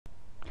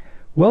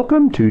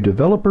Welcome to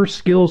Developer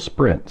Skills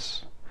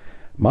Sprints.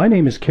 My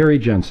name is Cary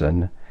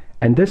Jensen,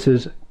 and this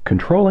is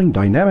Controlling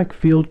Dynamic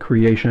Field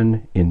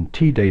Creation in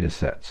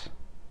TDataSets.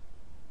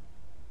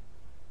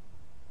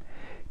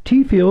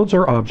 T-fields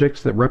are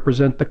objects that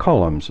represent the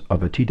columns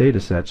of a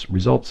TDataSets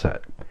result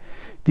set.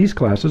 These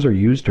classes are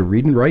used to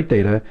read and write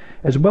data,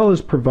 as well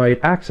as provide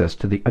access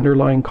to the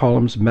underlying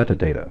column's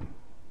metadata.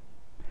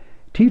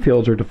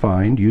 T-fields are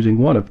defined using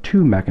one of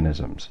two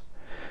mechanisms.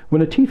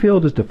 When a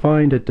T-field is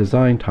defined at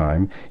design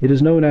time, it is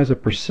known as a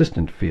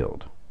persistent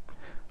field.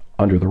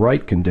 Under the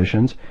right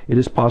conditions, it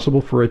is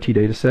possible for a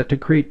TDataset to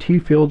create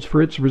T-fields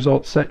for its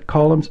result set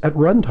columns at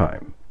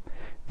runtime.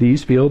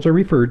 These fields are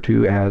referred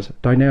to as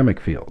dynamic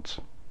fields.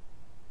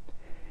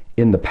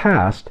 In the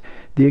past,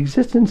 the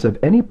existence of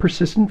any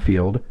persistent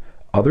field,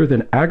 other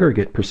than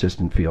aggregate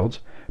persistent fields,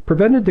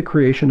 prevented the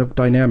creation of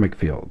dynamic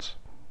fields.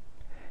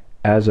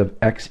 As of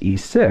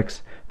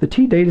XE6, the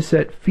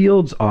TDataSet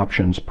Fields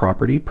Options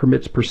property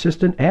permits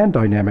persistent and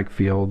dynamic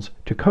fields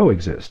to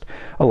coexist,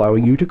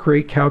 allowing you to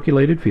create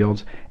calculated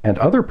fields and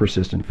other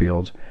persistent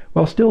fields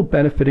while still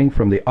benefiting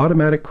from the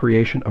automatic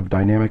creation of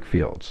dynamic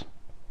fields.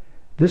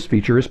 This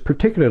feature is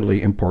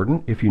particularly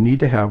important if you need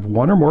to have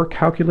one or more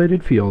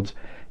calculated fields,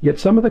 yet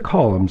some of the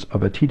columns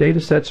of a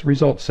TDataSet's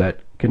result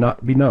set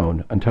cannot be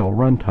known until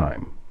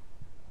runtime.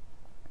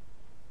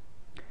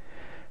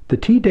 The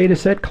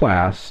TDataSet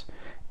class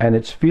and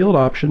its field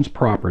options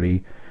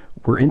property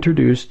were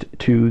introduced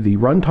to the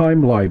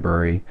runtime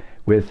library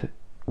with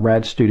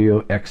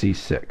RADStudio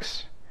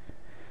XE6.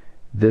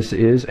 This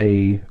is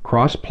a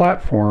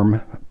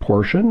cross-platform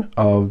portion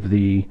of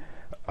the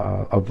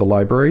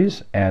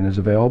libraries and is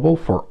available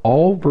for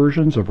all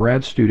versions of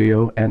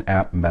RADStudio and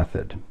App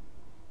Method.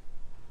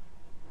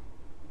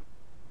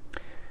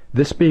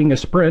 This being a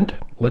sprint,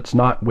 let's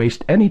not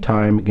waste any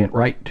time and get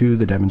right to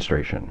the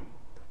demonstration.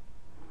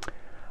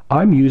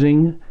 I'm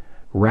using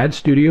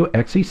RADStudio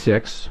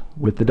XE6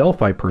 with the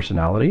Delphi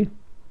personality,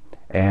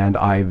 and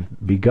I've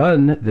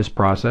begun this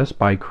process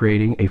by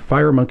creating a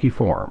FireMonkey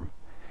form.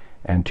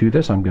 And to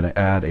this I'm going to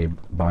add a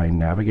bind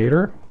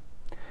navigator,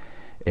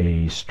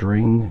 a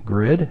string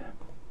grid,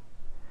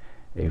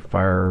 a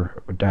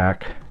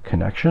FireDAC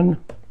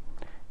connection,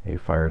 a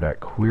FireDAC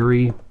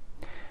query,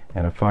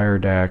 and a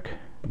FireDAC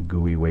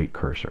GUI weight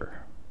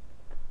cursor.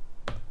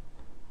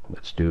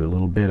 Let's do a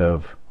little bit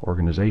of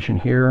organization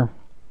here.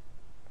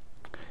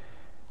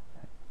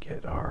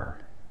 Get our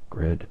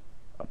grid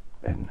up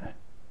and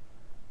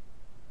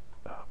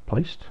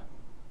placed.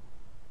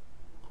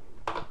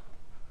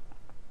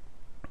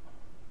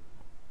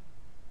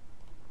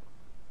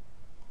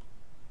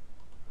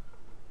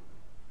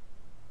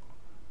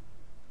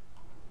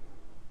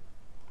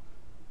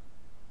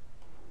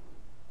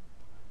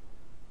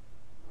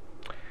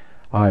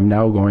 I'm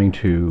now going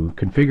to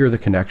configure the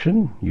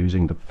connection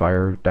using the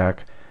FireDAC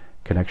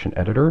connection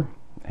editor,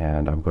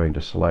 and I'm going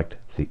to select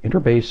the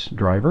interface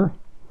driver.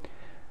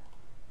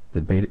 The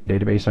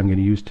database I'm going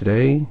to use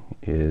today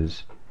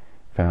is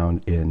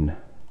found in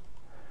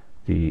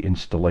the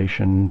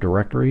installation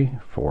directory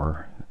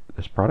for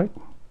this product.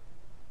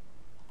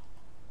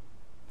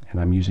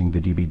 And I'm using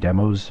the DB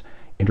Demos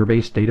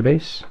interface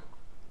database.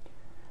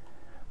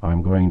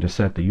 I'm going to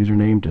set the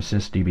username to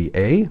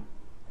sysdba.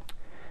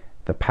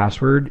 The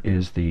password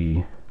is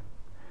the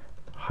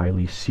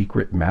highly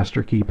secret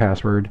master key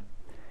password,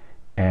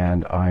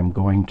 and I'm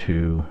going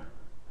to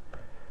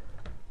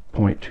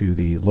point to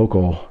the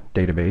local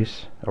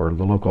database or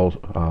the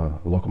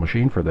local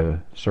machine for the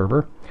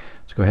server.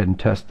 Let's go ahead and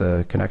test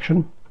the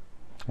connection,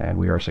 and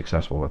we are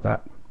successful with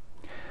that.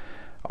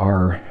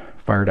 Our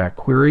FireDAC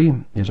query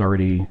is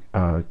already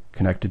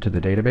connected to the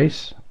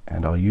database,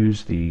 and I'll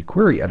use the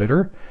query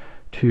editor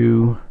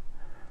to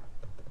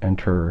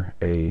enter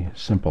a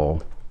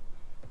simple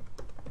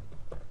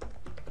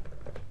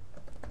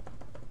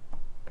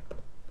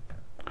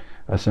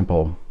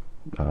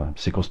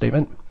SQL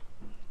statement.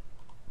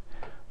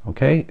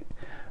 Okay,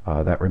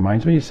 that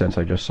reminds me, since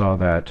I just saw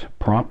that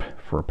prompt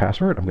for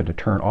password, I'm going to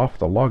turn off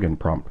the login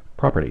prompt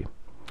property.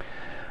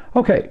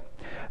 Okay,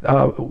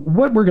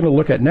 what we're going to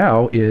look at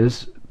now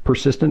is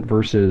persistent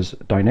versus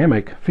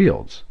dynamic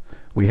fields.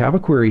 We have a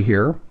query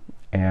here,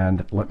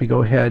 and let me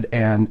go ahead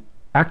and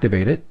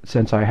activate it.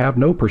 Since I have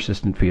no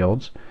persistent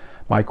fields,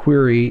 my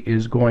query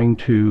is going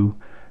to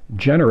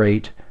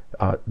generate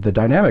the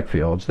dynamic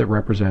fields that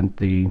represent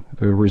the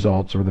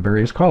results or the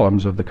various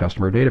columns of the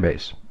customer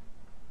database.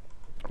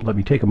 Let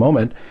me take a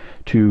moment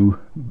to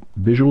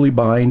visually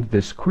bind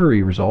this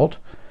query result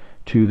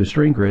to the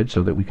string grid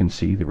so that we can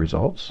see the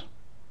results.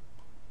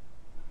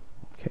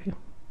 Okay.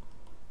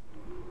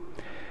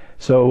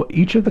 So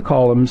each of the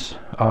columns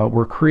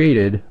were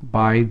created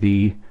by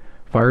the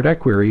FireDAC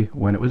query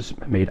when it was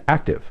made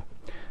active.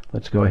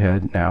 Let's go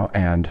ahead now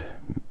and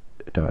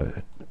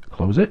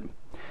close it.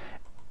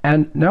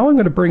 And now I'm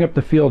going to bring up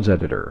the Fields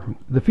Editor.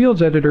 The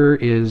Fields Editor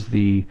is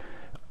the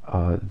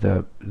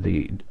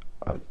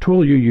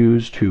tool you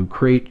use to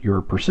create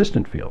your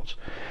persistent fields.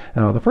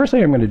 Now, the first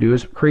thing I'm going to do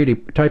is create a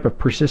type of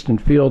persistent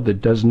field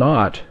that does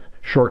not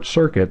short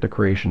circuit the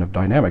creation of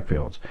dynamic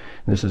fields.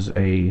 This is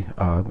a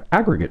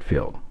aggregate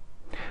field.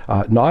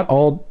 Not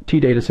all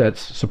TDatasets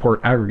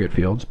support aggregate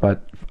fields,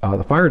 but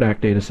the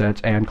FireDAC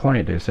datasets and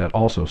client dataset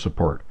also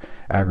support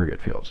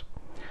aggregate fields.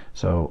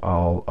 So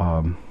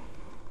I'll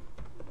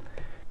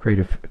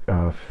create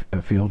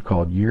a field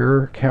called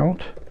year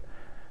count,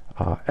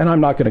 and I'm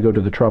not going to go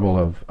to the trouble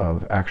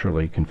of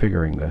actually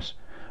configuring this.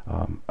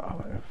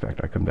 In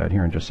fact, I come down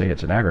here and just say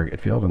it's an aggregate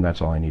field, and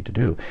that's all I need to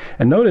do.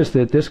 And notice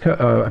that this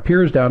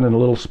appears down in a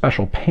little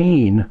special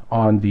pane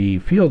on the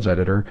fields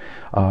editor.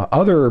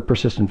 Other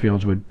persistent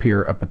fields would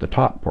appear up at the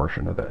top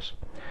portion of this.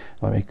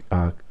 Let me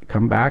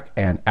come back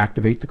and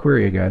activate the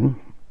query again,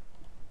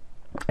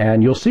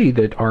 and you'll see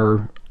that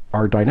our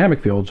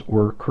dynamic fields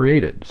were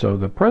created. So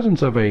the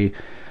presence of a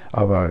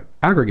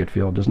aggregate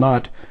field does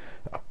not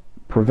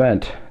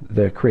prevent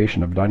the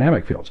creation of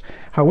dynamic fields.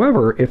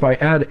 However, if I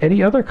add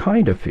any other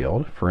kind of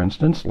field, for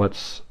instance,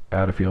 let's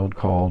add a field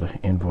called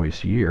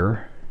invoice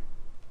year,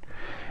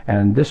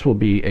 and this will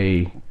be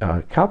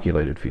a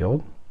calculated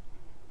field,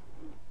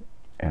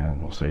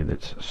 and we'll say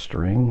that's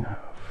string,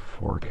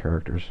 4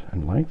 characters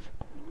in length.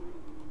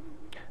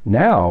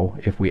 Now,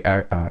 if we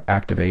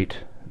activate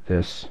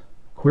this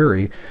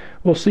query,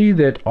 we'll see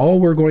that all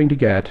we're going to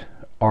get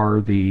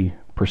are the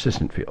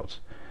persistent fields.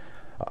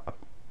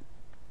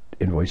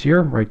 Invoice year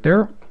right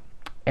there,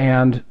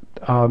 and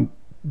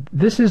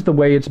this is the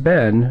way it's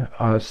been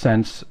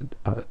since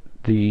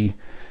the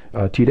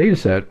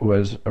TDataset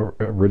was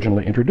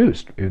originally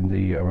introduced in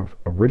the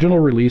original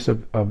release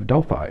of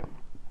Delphi.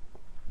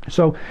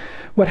 So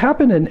what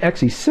happened in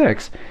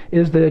XE6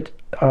 is that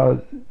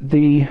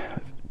the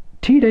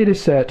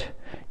TDataset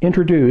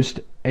introduced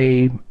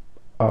a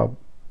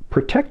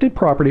protected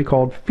property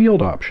called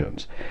field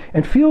options,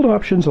 and field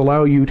options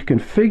allow you to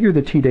configure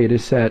the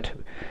TDataset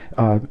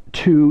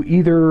to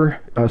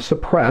either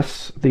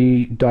suppress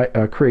the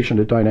creation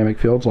of dynamic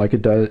fields like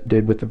it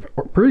did with the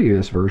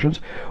previous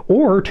versions,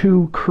 or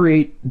to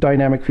create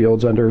dynamic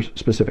fields under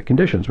specific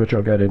conditions, which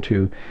I'll get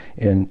into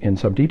in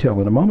some detail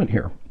in a moment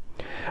here.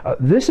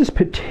 This is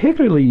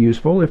particularly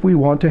useful if we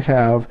want to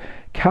have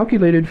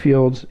calculated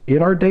fields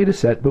in our data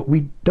set, but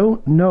we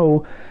don't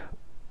know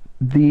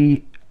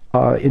the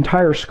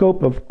entire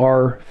scope of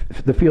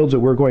the fields that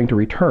we're going to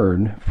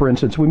return. For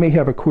instance, we may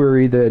have a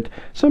query that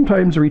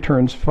sometimes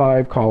returns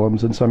 5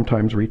 columns and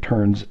sometimes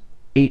returns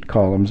 8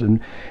 columns, and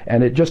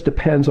it just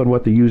depends on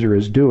what the user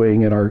is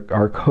doing, and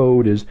our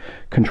code is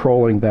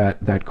controlling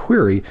that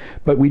query.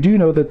 But we do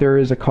know that there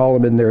is a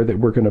column in there that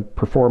we're going to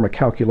perform a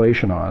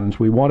calculation on. So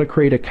we want to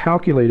create a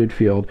calculated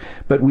field,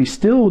 but we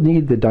still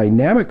need the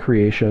dynamic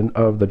creation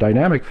of the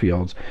dynamic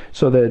fields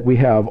so that we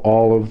have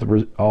all of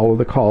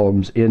the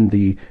columns in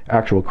the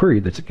actual query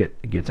that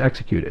gets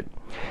executed.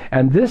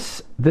 And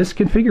this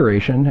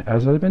configuration,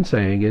 as I've been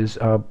saying, is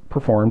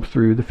performed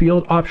through the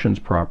field options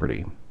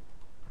property.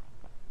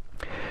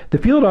 The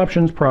field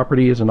options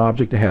property is an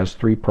object that has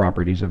 3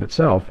 properties of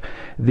itself.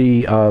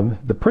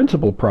 The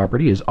principal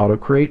property is auto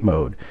create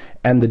mode,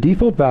 and the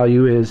default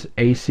value is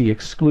AC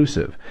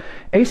exclusive.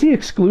 AC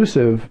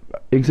exclusive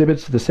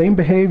exhibits the same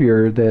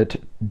behavior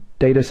that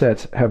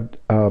datasets have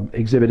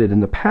exhibited in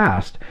the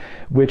past,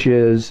 which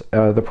is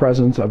the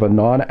presence of a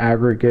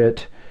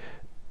non-aggregate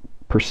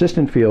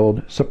persistent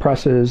field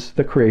suppresses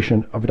the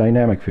creation of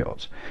dynamic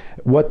fields.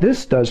 What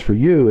this does for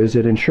you is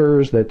it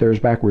ensures that there's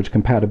backwards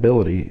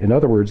compatibility. In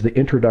other words, the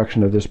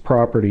introduction of this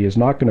property is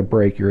not going to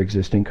break your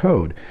existing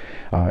code.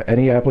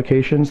 Any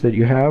applications that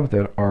you have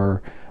that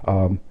are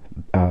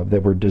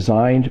that were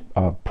designed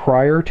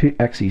prior to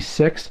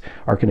XE6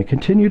 are going to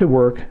continue to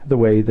work the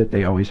way that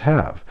they always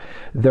have.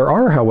 There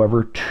are,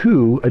 however,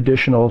 2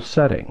 additional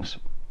settings.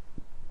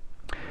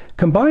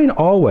 Combine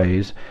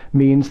always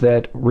means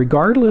that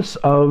regardless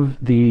of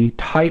the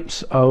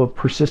types of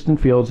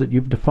persistent fields that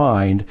you've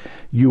defined,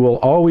 you will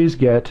always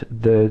get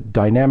the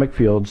dynamic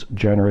fields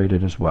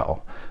generated as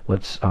well.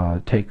 Let's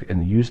take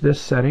and use this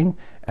setting,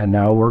 and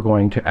now we're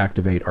going to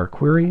activate our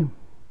query.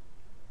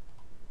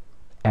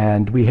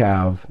 And we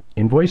have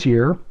invoice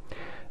year,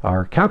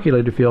 our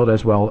calculated field,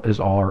 as well as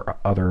all our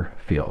other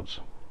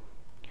fields.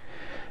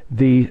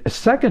 The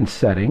second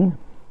setting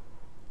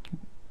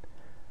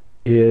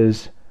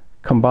is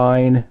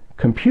combine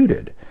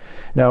computed.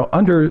 Now,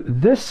 under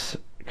this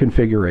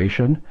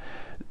configuration,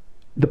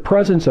 the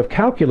presence of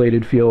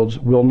calculated fields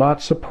will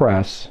not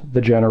suppress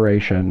the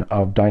generation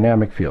of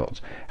dynamic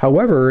fields.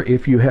 However,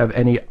 if you have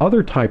any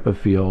other type of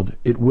field,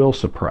 it will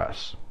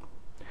suppress.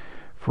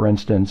 For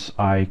instance,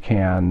 I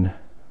can,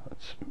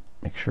 let's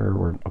make sure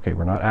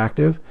we're not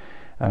active,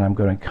 and I'm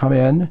going to come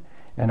in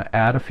and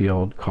add a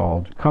field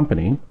called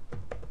company,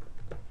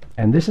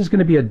 and this is going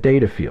to be a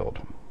data field.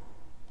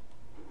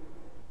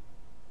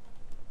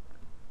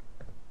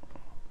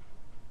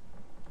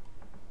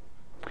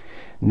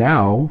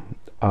 Now,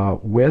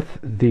 with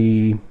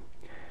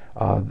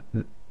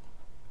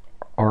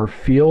our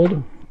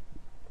field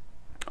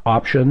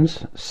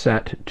options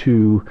set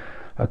to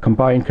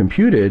combine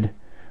computed,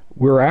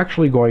 we're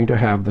actually going to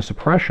have the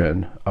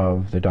suppression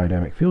of the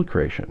dynamic field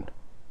creation.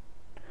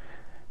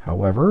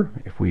 However,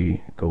 if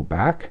we go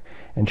back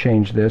and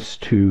change this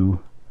to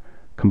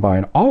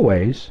combine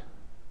always,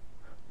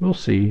 we'll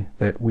see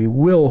that we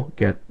will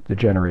get the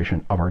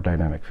generation of our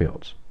dynamic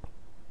fields.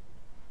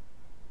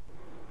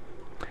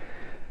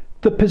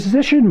 The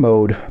position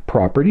mode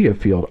property of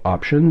field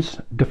options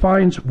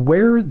defines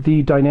where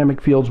the dynamic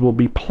fields will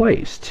be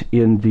placed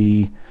in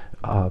the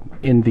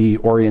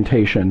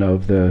orientation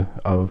of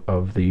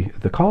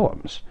the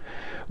columns.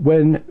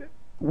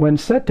 When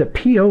set to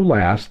PO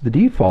last, the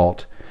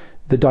default,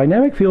 the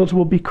dynamic fields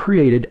will be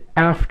created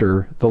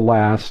after the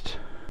last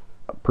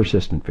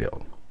persistent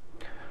field.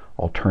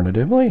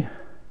 Alternatively, in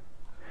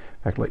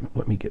fact,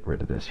 let me get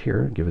rid of this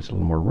here and give us a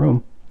little more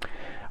room.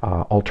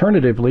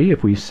 Alternatively,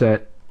 if we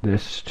set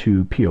this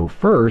to PO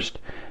first,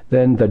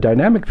 then the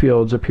dynamic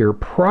fields appear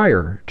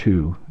prior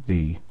to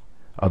the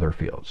other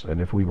fields.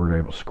 And if we were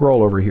able to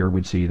scroll over here,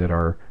 we'd see that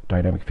our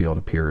dynamic field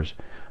appears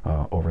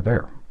over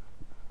there.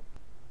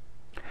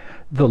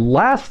 The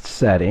last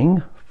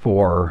setting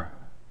for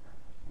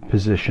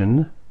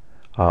position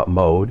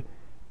mode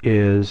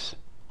is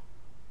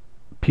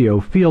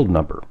PO field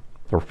number,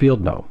 or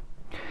field no.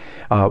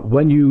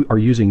 When you are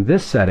using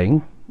this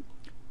setting,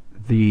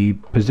 the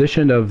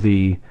position of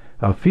the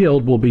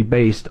field will be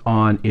based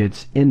on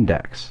its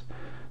index.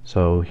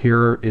 So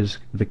here is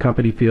the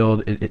company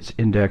field. Its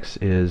index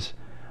is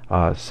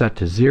set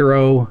to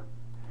 0.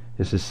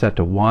 This is set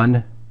to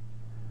 1.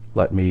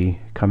 Let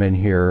me come in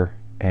here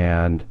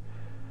and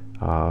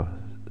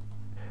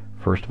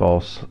first of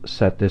all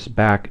set this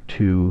back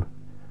to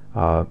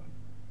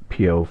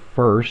PO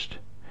first.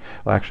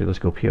 Well, actually, let's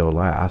go PO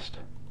last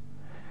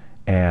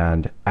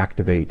and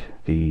activate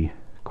the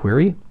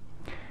query.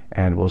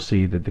 And we'll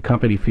see that the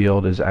company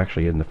field is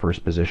actually in the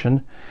first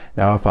position.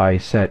 Now if I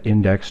set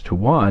index to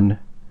 1,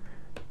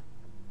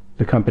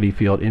 the company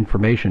field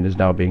information is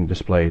now being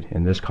displayed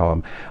in this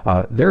column.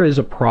 There is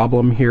a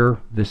problem here.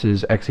 This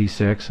is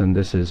XE6, and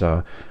this is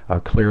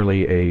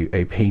clearly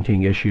a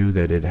painting issue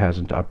that it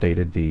hasn't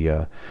updated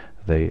the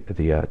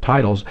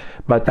titles,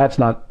 but that's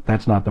not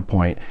the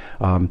point.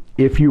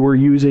 If you were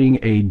using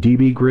a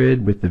DB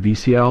grid with the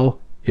VCL,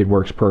 it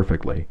works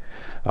perfectly.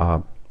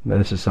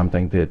 This is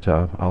something that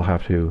I'll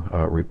have to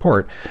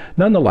report.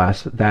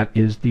 Nonetheless, that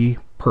is the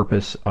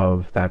purpose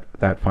of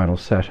that final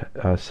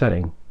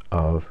setting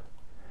of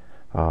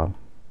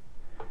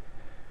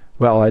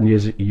well, and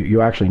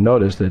you actually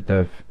notice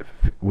that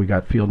we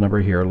got field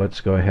number here.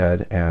 Let's go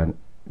ahead and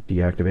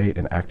deactivate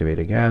and activate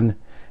again,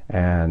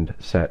 and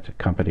set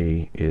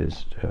company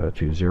is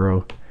to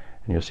 0,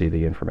 and you'll see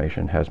the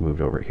information has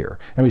moved over here.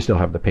 And we still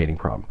have the painting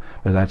problem,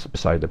 but that's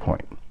beside the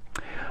point.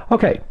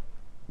 Okay.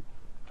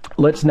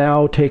 Let's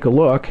now take a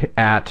look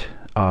at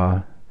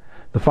the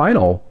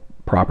final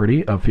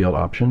property of field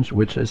options,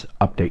 which is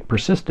update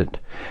persistent.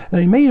 Now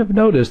you may have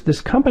noticed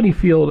this company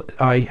field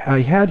I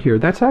had here,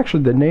 that's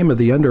actually the name of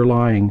the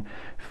underlying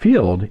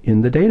field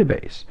in the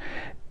database.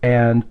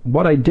 And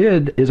what I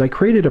did is I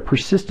created a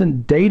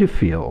persistent data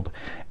field,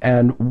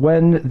 and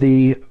when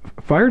the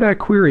FireDAC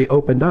query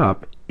opened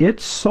up, it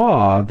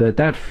saw that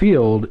that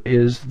field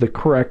is the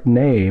correct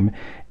name,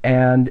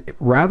 and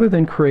rather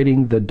than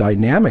creating the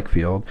dynamic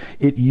field,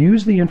 it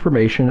used the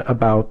information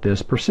about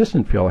this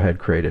persistent field I had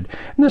created.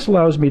 And this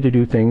allows me to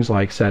do things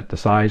like set the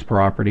size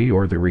property,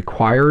 or the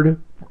required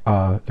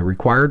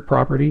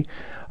property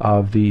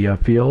of the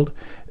field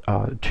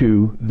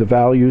to the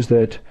values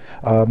that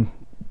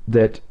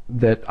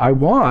that I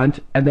want,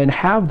 and then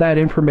have that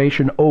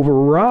information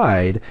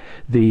override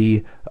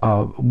the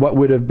what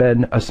would have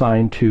been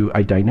assigned to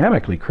a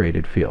dynamically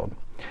created field.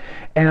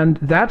 And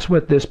that's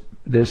what this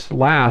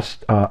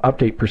last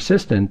update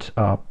persistent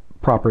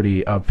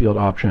property of field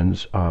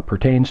options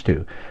pertains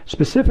to.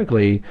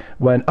 Specifically,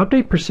 when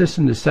update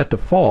persistent is set to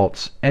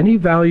false, any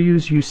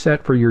values you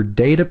set for your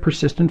data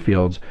persistent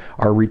fields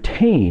are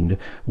retained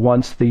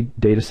once the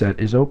data set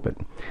is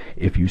open.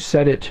 If you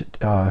set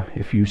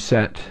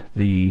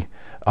the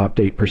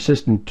update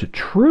persistent to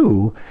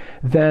true,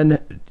 then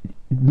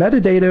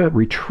metadata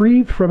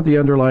retrieved from the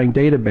underlying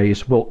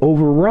database will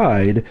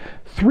override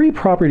 3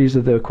 properties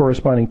of the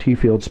corresponding T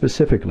field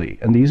specifically,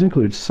 and these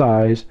include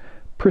size,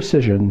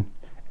 precision,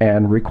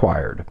 and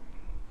required.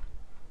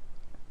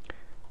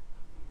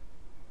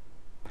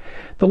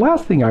 The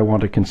last thing I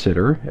want to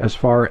consider as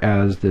far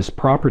as this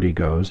property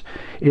goes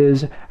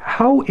is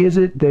how is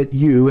it that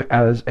you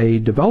as a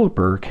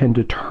developer can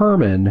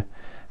determine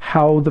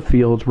how the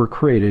fields were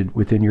created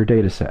within your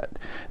data set.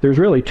 There's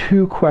really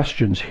 2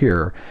 questions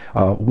here.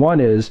 One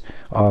is,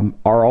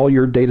 are all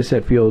your data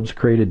set fields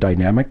created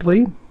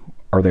dynamically?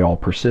 Are they all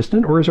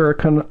persistent, or is there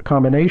a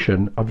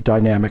combination of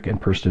dynamic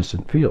and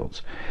persistent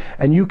fields?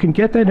 And you can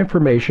get that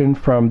information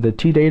from the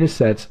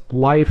TDataSets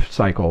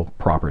lifecycle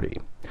property.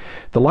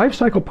 The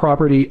lifecycle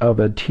property of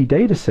a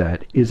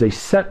TDataSet is a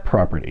set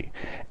property,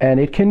 and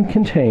it can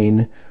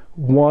contain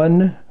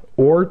 1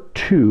 or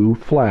 2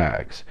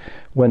 flags.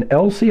 When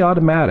LC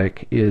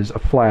automatic is a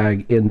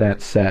flag in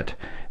that set,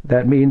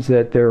 that means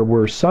that there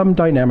were some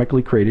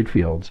dynamically created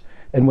fields.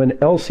 And when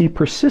LC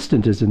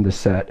persistent is in the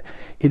set,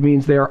 it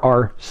means there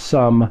are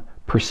some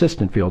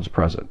persistent fields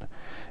present.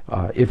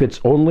 If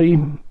it's only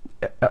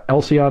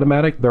LC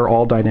automatic, they're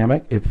all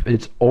dynamic. If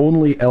it's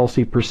only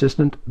LC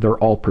persistent, they're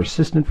all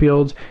persistent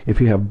fields.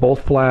 If you have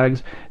both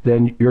flags,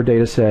 then your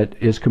data set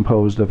is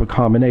composed of a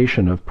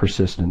combination of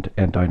persistent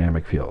and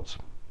dynamic fields.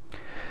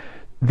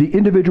 The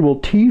individual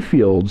T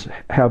fields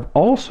have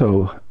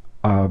also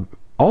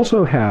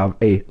have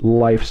a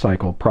life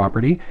cycle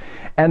property,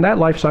 and that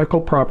life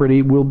cycle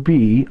property will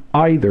be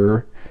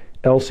either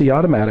LC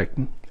automatic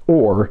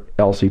or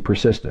LC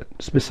persistent.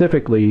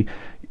 Specifically,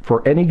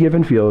 for any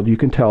given field, you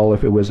can tell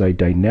if it was a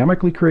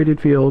dynamically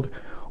created field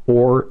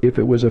or if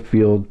it was a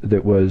field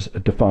that was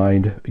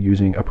defined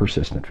using a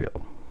persistent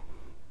field.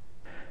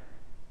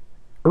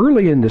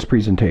 Early in this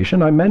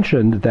presentation, I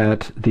mentioned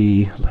that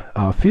the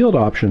field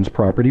options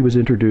property was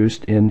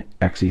introduced in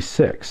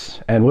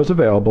XE6 and was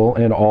available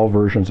in all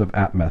versions of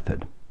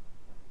AppMethod.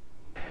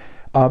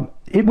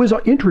 It was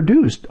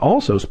introduced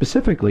also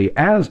specifically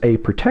as a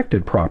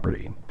protected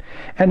property.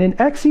 And in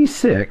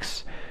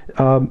XE6,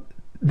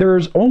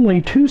 there's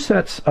only two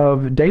sets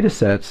of data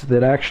sets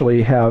that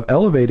actually have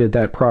elevated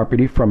that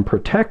property from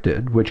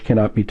protected, which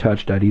cannot be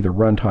touched at either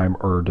runtime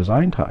or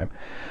design time,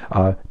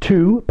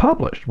 to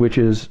published, which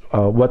is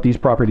what these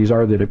properties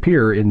are that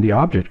appear in the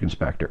object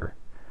inspector.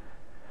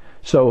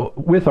 So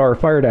with our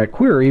FireDAC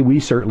query, we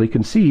certainly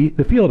can see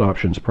the field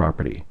options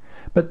property.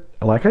 But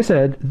like I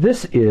said,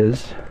 this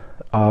is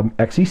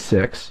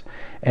XE6,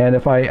 and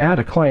if I add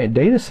a client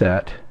data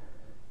set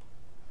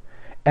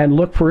and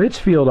look for its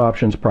field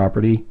options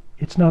property,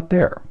 it's not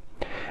there.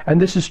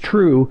 And this is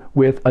true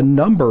with a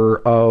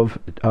number of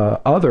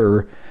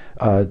other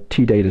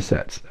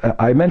TDataSets.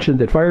 I mentioned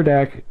that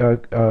FireDAC,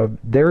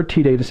 their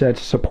TDataSets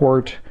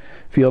support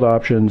field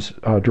options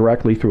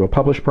directly through a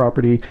published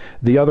property.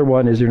 The other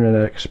one is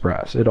Internet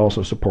Express. It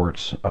also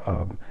supports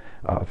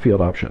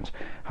field options.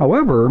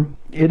 However,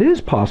 it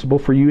is possible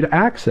for you to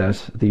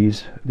access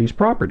these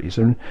properties,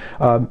 and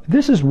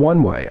this is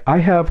one way. I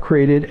have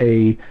created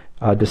a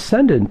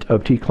descendant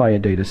of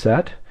TClient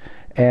dataset,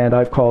 and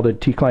I've called it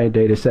TClient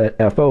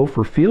dataset FO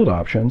for field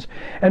options.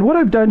 And what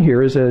I've done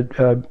here is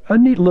a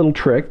neat little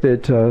trick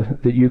that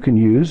you can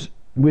use,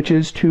 which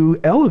is to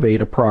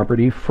elevate a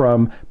property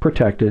from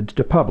protected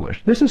to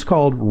published. This is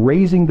called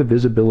raising the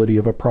visibility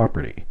of a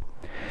property.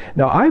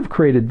 Now, I've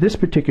created this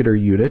particular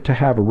unit to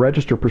have a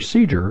register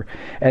procedure,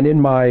 and in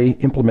my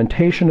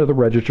implementation of the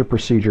register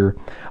procedure,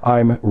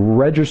 I'm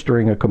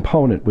registering a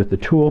component with the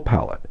tool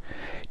palette.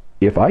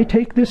 If I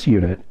take this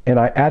unit and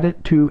I add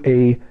it to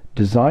a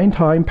design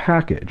time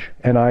package,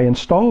 and I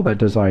install that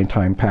design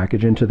time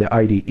package into the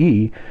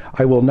IDE,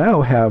 I will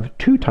now have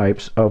two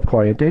types of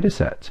client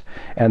datasets,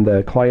 and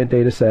the client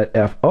dataset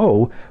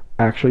FO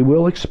actually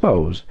will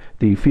expose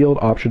the field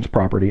options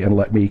property and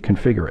let me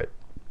configure it.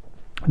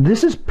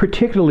 This is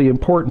particularly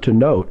important to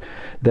note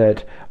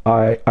that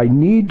I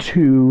need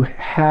to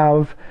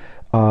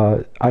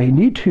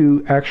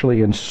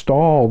actually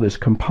install this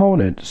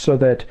component so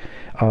that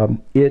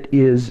it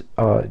is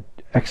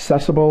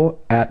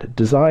accessible at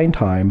design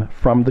time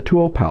from the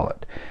tool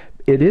palette.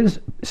 It is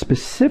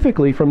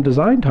specifically from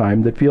design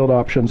time that field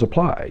options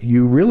apply.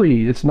 You're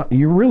really not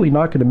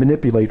going to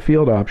manipulate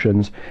field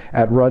options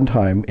at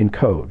runtime in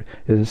code.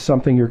 It is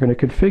something you're going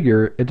to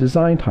configure at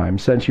design time,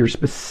 since you're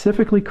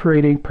specifically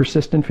creating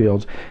persistent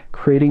fields.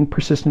 Creating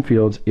persistent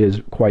fields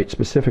is quite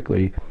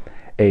specifically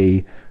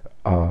a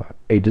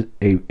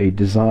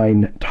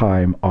design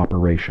time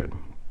operation.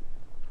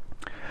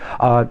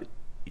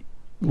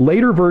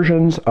 Later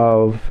versions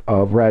of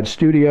RAD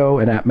Studio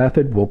and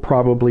AppMethod will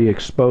probably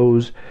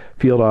expose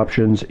field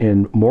options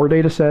in more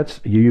data sets.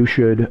 You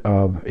should,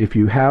 if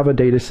you have a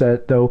data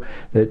set though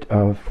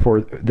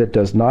that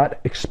does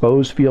not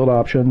expose field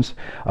options,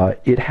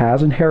 it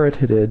has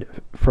inherited it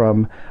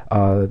from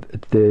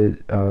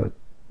the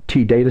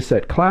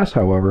TDataSet class,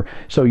 however,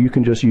 so you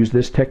can just use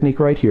this technique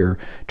right here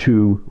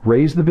to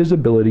raise the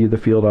visibility of the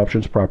field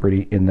options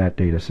property in that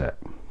data set.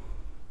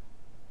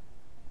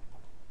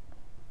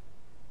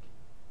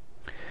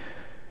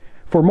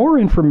 For more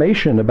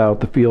information about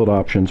the field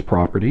options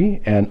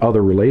property and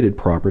other related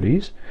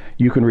properties,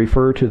 you can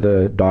refer to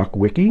the doc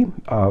wiki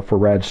for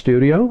RAD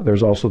Studio.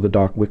 There's also the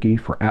doc wiki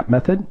for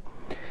AppMethod.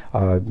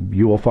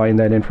 You will find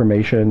that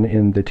information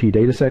in the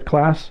TDataSet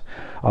class.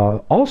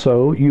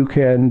 Also, you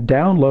can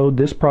download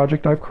this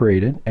project I've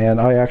created,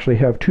 and I actually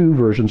have two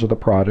versions of the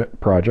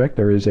project.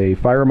 There is a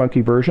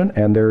FireMonkey version,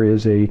 and there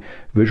is a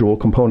Visual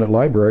Component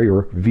Library,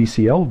 or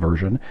VCL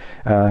version,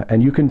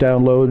 and you can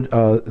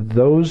download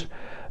those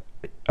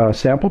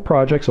sample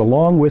projects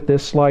along with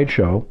this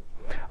slideshow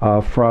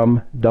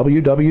from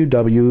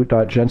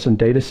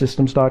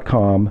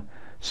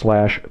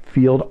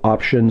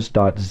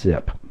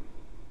www.jensenDataSystems.com/fieldoptions.zip.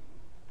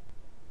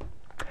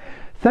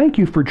 Thank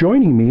you for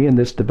joining me in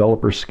this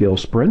developer skill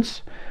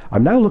sprints.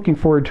 I'm now looking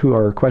forward to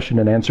our question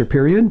and answer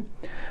period.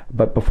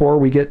 But before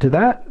we get to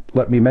that,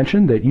 let me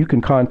mention that you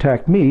can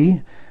contact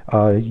me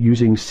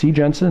using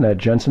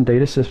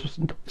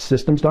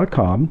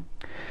cjensen@jensendatasystems.com.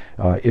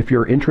 If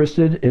you're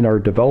interested in our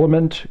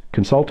development,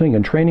 consulting,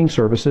 and training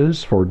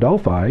services for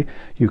Delphi,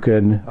 you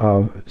can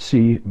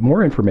see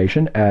more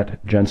information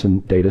at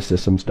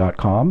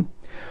jensendatasystems.com.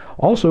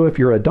 Also, if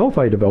you're a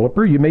Delphi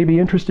developer, you may be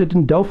interested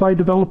in Delphi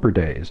Developer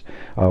Days,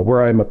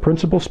 where I'm a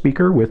principal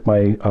speaker with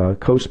my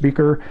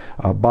co-speaker,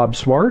 Bob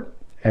Swart,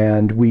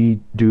 and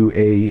we do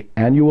a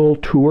annual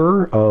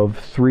tour of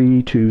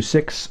 3 to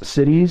 6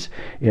 cities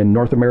in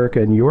North America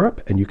and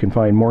Europe, and you can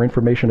find more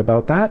information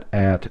about that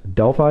at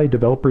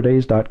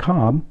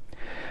delphideveloperdays.com.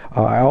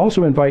 I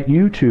also invite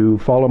you to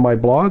follow my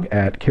blog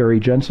at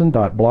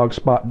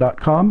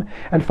caryjensen.blogspot.com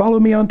and follow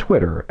me on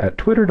Twitter at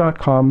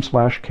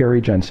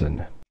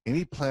twitter.com/caryjensen.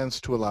 Any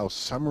plans to allow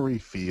summary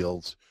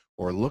fields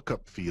or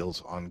lookup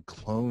fields on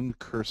clone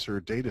cursor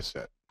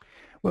dataset?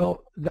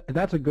 Well,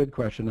 that's a good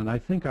question, and I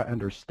think I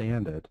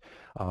understand it.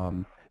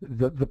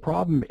 The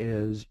problem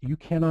is you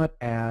cannot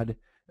add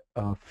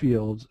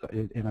fields,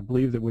 and I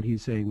believe that what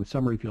he's saying with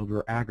summary fields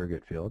are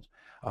aggregate fields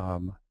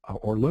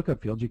or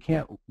lookup fields. You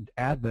can't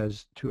add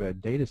those to a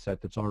data set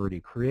that's already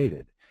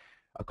created.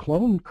 A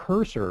clone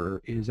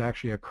cursor is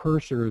actually a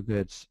cursor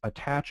that's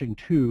attaching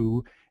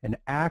to an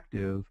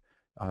active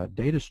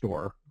data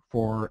store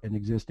for an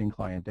existing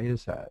client data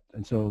set,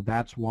 and so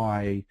that's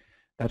why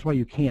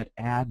you can't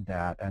add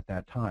that at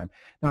that time.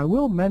 Now, I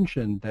will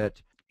mention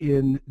that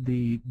in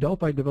the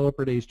Delphi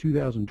Developer Days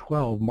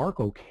 2012,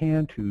 Marco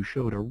Cantu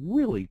showed a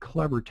really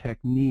clever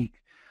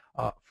technique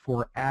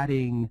for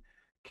adding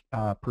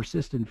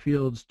persistent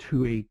fields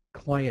to a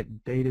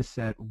client data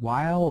set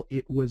while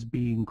it was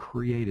being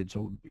created.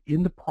 So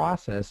in the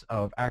process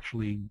of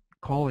actually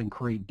calling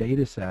create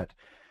data set,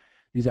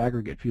 these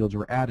aggregate fields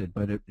were added,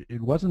 but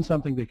it wasn't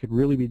something that could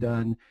really be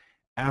done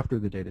after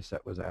the data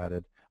set was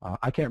added.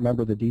 I can't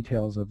remember the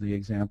details of the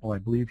example. I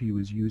believe he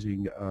was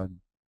using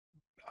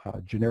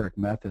generic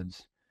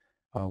methods,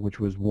 which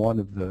was one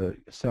of the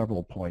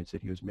several points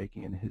that he was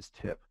making in his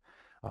tip.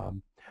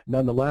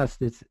 Nonetheless,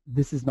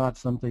 this is not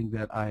something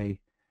that I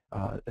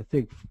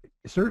think,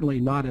 certainly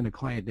not in a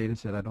client data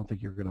set. I don't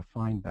think you're going to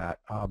find that.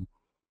 Go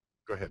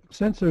ahead.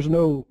 Since there's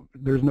no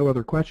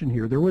other question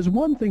here, there was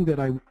one thing that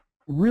I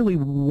really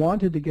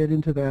wanted to get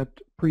into that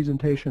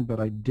presentation, but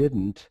I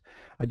didn't.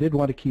 I did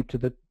want to keep to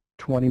the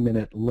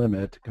 20-minute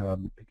limit.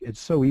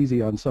 It's so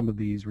easy on some of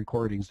these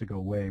recordings to go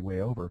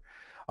way over.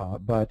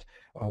 But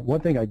one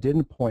thing I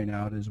didn't point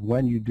out is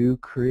when you do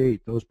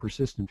create those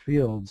persistent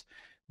fields,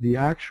 the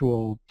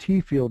actual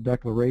T-field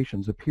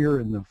declarations appear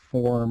in the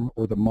form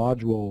or the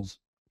module's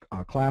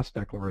class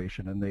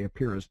declaration, and they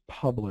appear as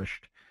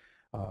published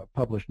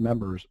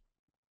members.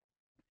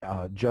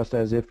 Just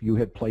as if you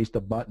had placed a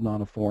button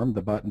on a form,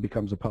 the button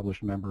becomes a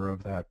published member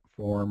of that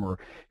form. Or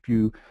if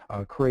you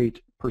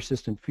create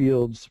persistent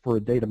fields for a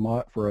data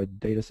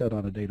set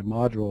on a data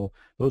module,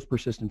 those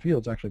persistent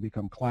fields actually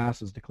become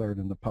classes declared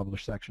in the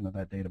published section of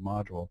that data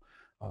module.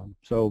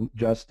 So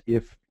just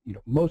if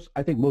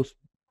I think most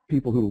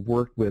people who have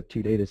worked with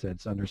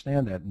TDataSets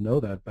understand that and know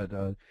that, but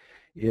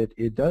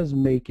it does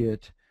make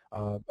it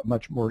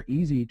much more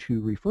easy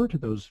to refer to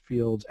those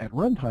fields at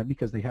runtime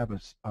because they have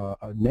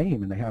a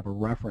name and they have a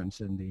reference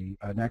in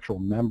an actual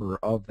member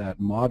of that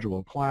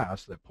module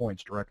class that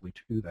points directly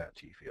to that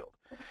T field.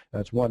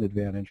 That's one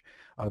advantage.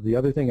 The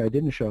other thing I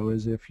didn't show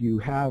is if you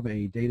have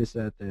a data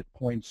set that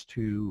points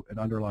to an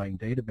underlying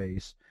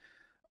database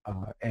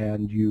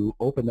and you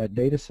open that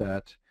data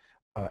set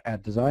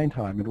at design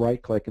time and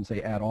right-click and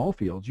say add all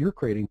fields, you're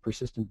creating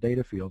persistent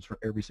data fields for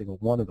every single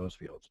one of those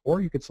fields.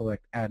 Or you could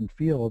select add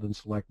field and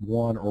select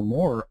one or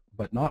more,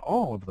 but not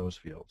all of those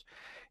fields.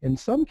 In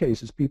some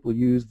cases, people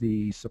use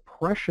the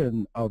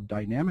suppression of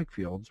dynamic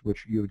fields,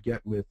 which you would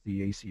get with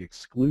the AC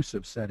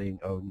exclusive setting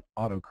of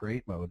auto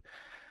create mode.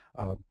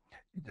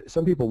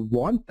 Some people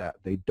want that.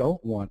 They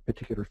don't want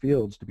particular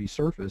fields to be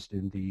surfaced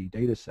in the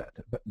data set.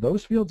 But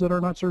those fields that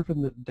are not surfaced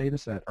in the data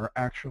set are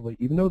actually,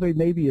 even though they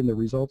may be in the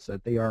result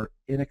set, they are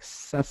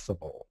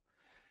inaccessible.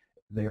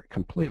 They're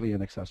completely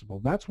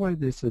inaccessible. That's why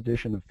this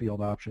addition of field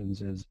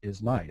options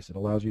is nice. It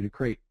allows you to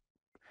create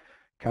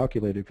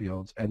calculated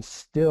fields and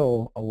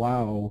still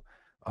allow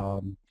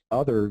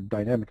other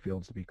dynamic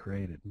fields to be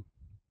created.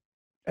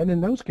 And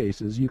in those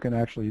cases, you can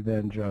actually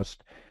then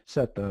just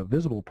set the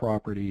visible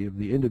property of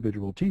the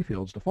individual T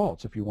fields to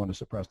false if you want to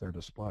suppress their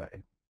display.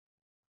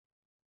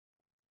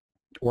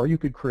 Or you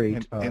could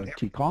create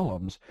T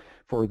columns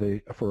for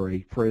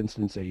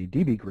instance, a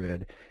DB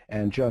grid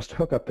and just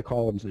hook up the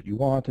columns that you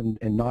want and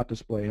not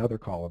display other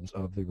columns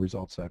of the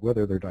result set,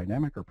 whether they're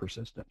dynamic or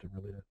persistent.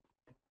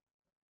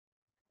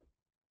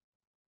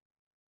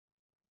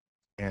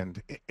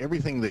 And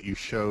everything that you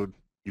showed,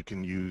 you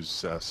can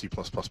use C++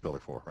 Builder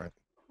for, right?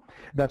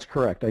 That's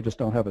correct. I just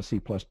don't have a C++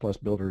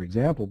 Builder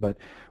example, but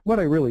what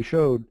I really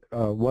showed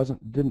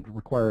didn't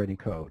require any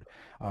code.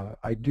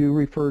 I do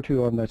refer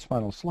to on this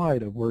final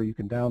slide of where you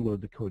can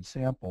download the code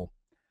sample,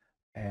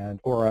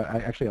 or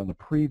actually on the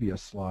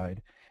previous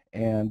slide,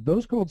 and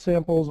those code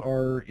samples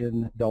are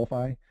in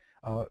Delphi.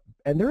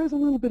 And there is a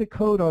little bit of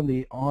code on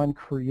the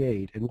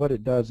onCreate, and what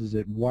it does is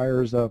it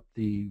wires up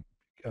the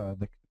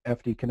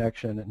FD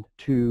connection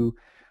to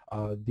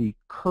the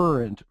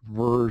current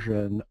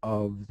version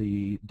of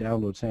the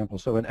download sample.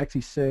 So in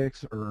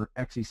XE6 or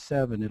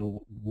XE7,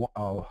 it'll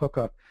hook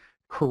up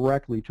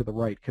correctly to the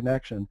right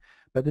connection,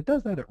 but it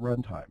does that at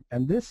runtime.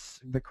 And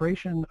the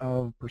creation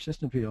of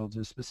persistent fields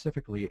is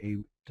specifically a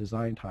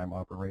design time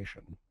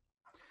operation.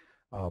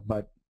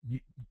 But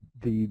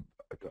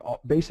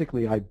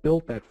basically, I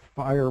built that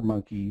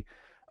FireMonkey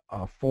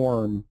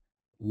form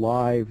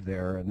live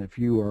there, and if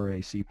you are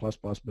a C++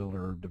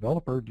 builder or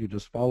developer, you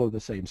just follow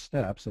the same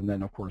steps, and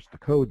then of course the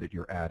code that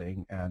you're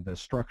adding and the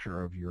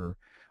structure of your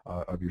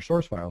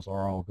source files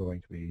are all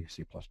going to be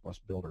C++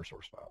 builder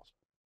source files.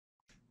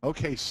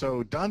 Okay,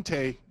 so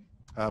Dante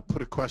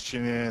put a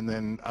question in and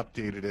then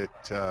updated it.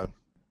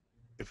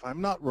 If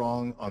I'm not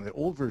wrong, on the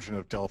old version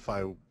of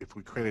Delphi, if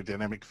we create a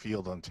dynamic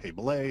field on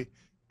table A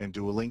and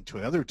do a link to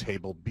another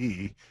table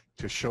B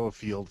to show a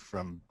field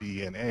from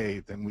B and A,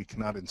 then we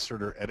cannot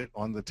insert or edit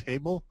on the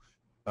table.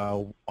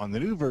 On the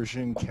new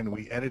version, can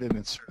we edit and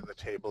insert the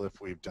table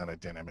if we've done a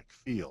dynamic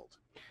field?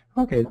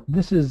 Okay,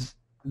 this is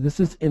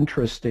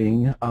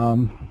interesting.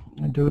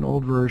 Do an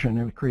old version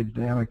and create a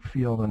dynamic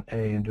field on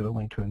A and do a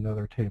link to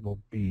another table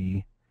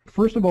B.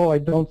 First of all, I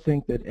don't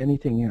think that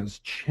anything has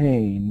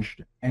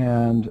changed,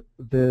 and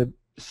the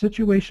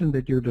situation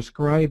that you're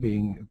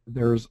describing,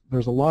 there's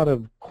a lot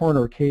of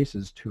corner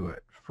cases to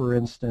it. For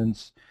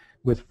instance,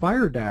 with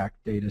FireDAC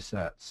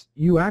datasets,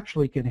 you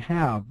actually can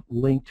have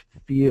linked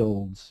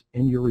fields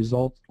in your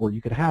results, or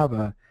you could have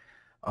a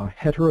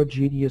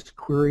heterogeneous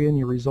query in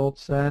your result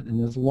set,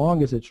 and as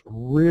long as it's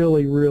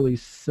really, really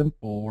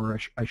simple, or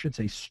I should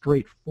say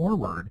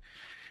straightforward,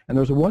 and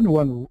there's a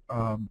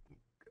one-to-one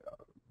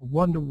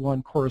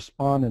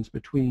correspondence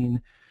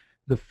between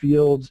the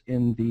fields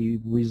in the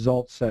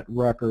result set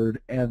record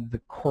and the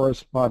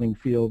corresponding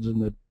fields in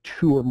the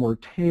two or more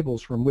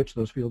tables from which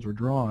those fields are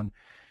drawn,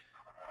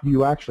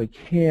 you actually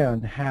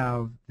can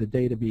have the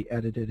data be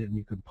edited and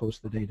you can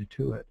post the data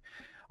to it.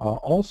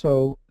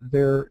 Also,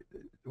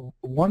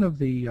 one of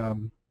the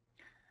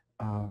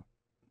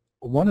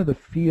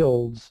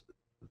fields.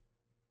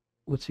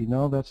 Let's see.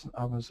 No,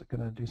 I was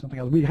going to do something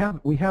else. We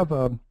have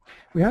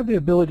the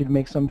ability to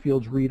make some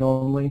fields read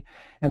only,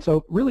 and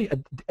so really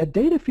a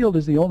data field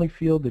is the only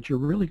field that you're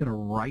really going to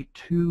write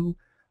to,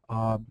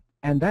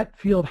 and that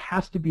field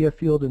has to be a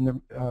field in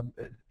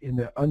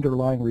the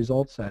underlying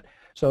result set.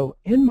 So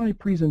in my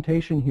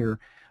presentation here,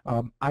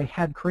 I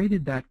had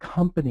created that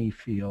company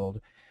field,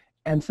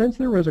 and since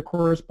there was a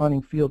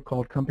corresponding field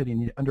called company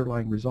in the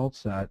underlying result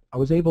set,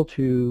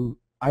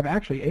 I'm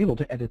actually able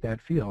to edit that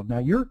field. Now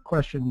your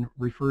question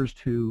refers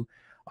to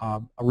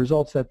a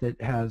result set that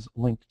has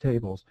linked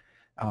tables,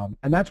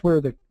 and that's where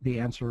the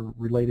answer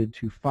related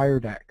to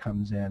FireDAC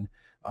comes in.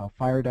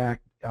 FireDAC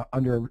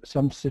under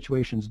some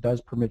situations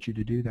does permit you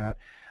to do that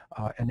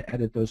and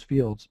edit those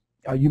fields.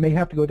 You may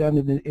have to go down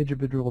to the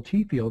individual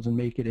T fields and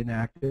make it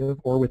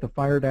inactive, or with a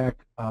FireDAC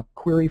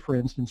query, for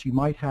instance, you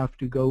might have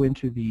to go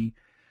into the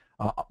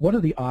one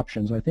of the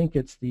options. I think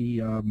it's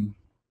the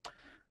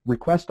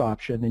request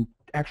option, and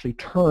actually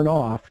turn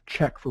off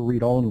check for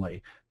read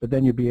only, but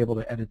then you'll be able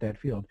to edit that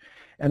field.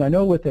 And I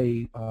know with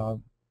a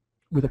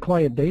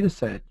client data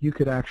set, you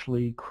could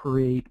actually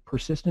create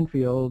persistent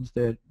fields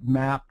that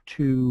map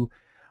to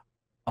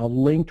a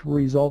linked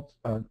result,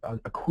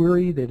 a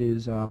query that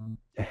is a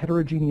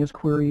heterogeneous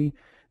query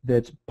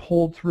that's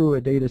pulled through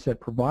a data set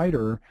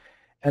provider,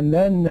 and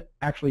then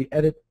actually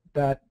edit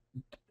that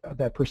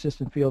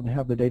persistent field and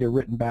have the data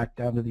written back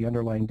down to the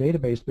underlying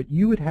database. But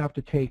you would have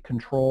to take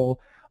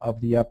control of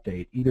the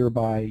update, either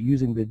by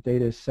using the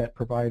data set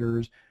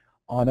providers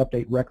on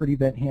update record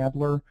event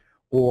handler,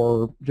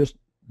 or just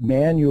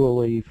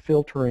manually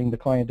filtering the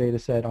client data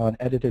set on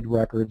edited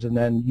records and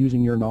then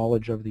using your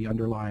knowledge of the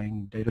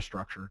underlying data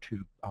structure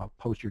to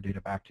post your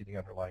data back to the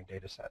underlying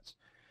data sets.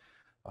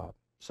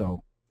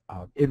 So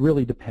it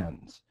really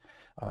depends.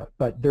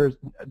 But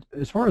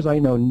as far as I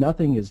know,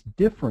 nothing is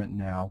different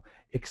now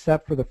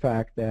except for the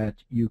fact that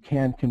you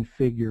can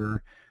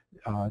configure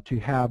to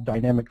have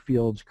dynamic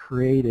fields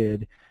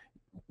created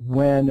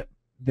when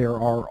there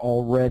are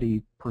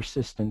already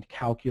persistent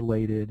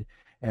calculated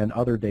and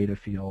other data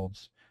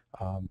fields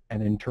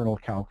and internal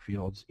calc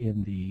fields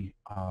in the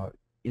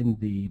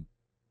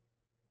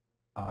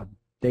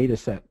data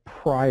set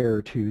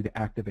prior to the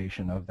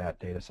activation of that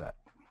data set.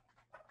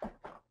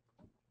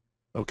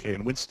 Okay,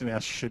 and Winston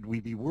asks, should we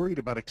be worried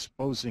about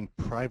exposing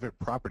private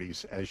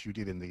properties as you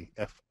did in the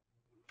F?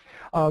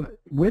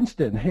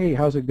 Winston, hey,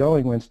 how's it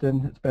going,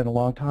 Winston? It's been a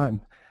long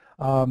time.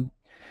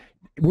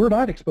 We're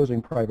not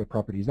exposing private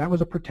properties. That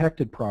was a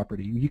protected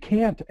property. You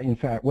can't, in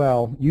fact,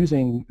 well,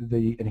 using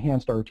the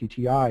enhanced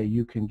RTTI,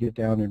 you can get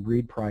down and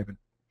read private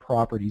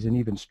properties and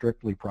even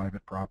strictly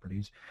private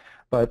properties.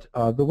 But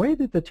the way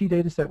that the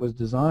TDataSet was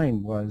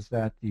designed was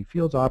that the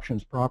fields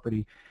options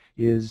property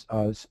is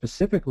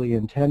specifically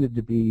intended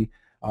to be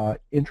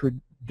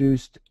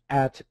introduced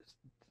at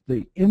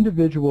the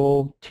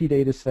individual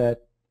TDataSet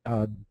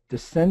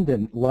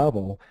descendant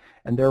level,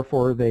 and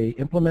therefore they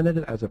implemented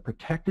it as a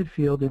protected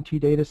field in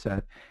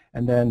TDataSet,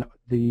 and then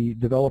the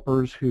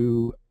developers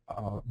who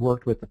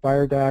worked with the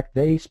FireDAC,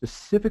 they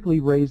specifically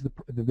raised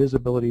the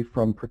visibility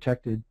from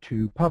protected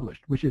to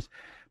published, which is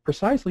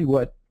precisely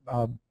what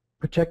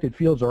protected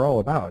fields are all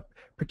about.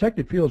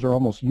 protected fields are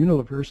almost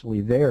universally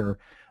there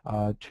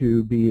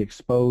to be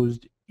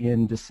exposed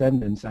in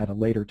descendants at a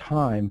later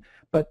time,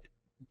 but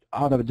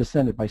on a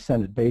descendant by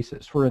descendant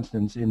basis. For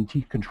instance, in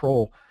T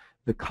control,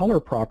 the color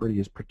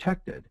property is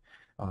protected,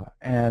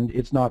 and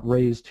it's not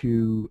raised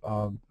to,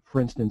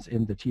 for instance,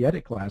 in the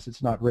TEdit class,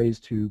 it's not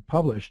raised to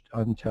published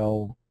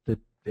until the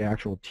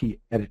actual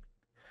TEdit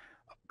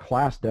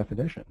class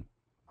definition.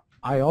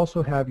 I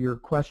also have your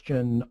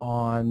question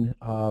on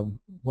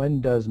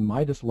when does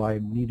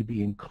MidasLib need to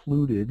be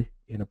included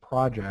in a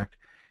project,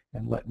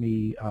 and let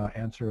me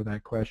answer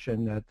that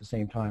question at the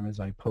same time as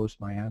I post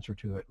my answer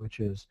to it, which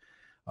is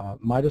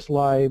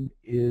MidasLib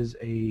is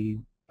a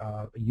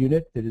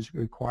unit that is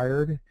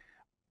required,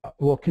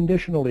 well,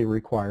 conditionally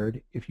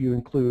required if you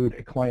include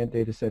a client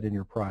data set in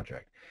your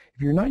project.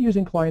 If you're not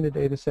using client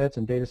data sets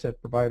and data set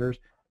providers,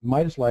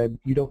 MidasLib,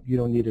 you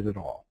don't need it at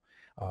all.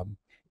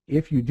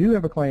 If you do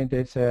have a client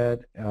data set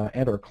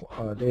and or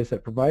data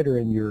set provider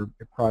in your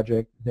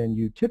project, then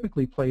you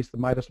typically place the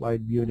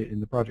MidasLib unit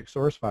in the project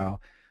source file.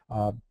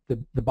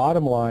 The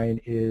bottom line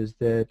is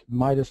that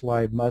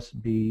MidasLib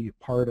must be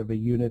part of a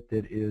unit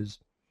that is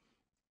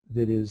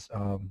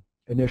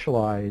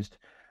initialized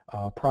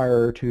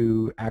prior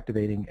to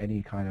activating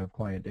any kind of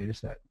client data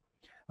set.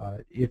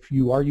 If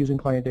you are using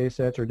client data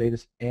sets or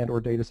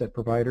data set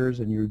providers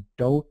and you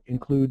don't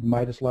include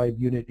MidasLib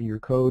unit in your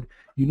code,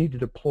 you need to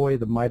deploy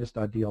the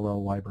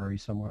midas.dll library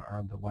somewhere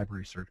on the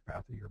library search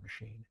path of your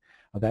machine.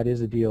 That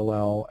is a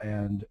DLL,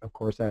 and of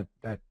course that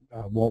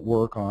won't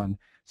work on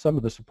some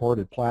of the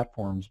supported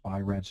platforms by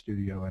Red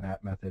Studio and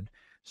App Method,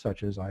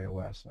 such as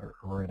iOS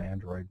or an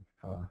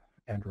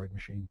Android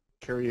machine.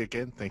 Cary,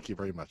 again, thank you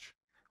very much.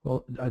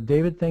 Well,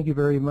 David, thank you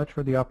very much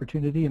for the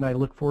opportunity, and I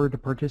look forward to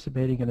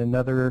participating in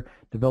another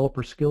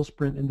developer skills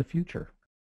sprint in the future.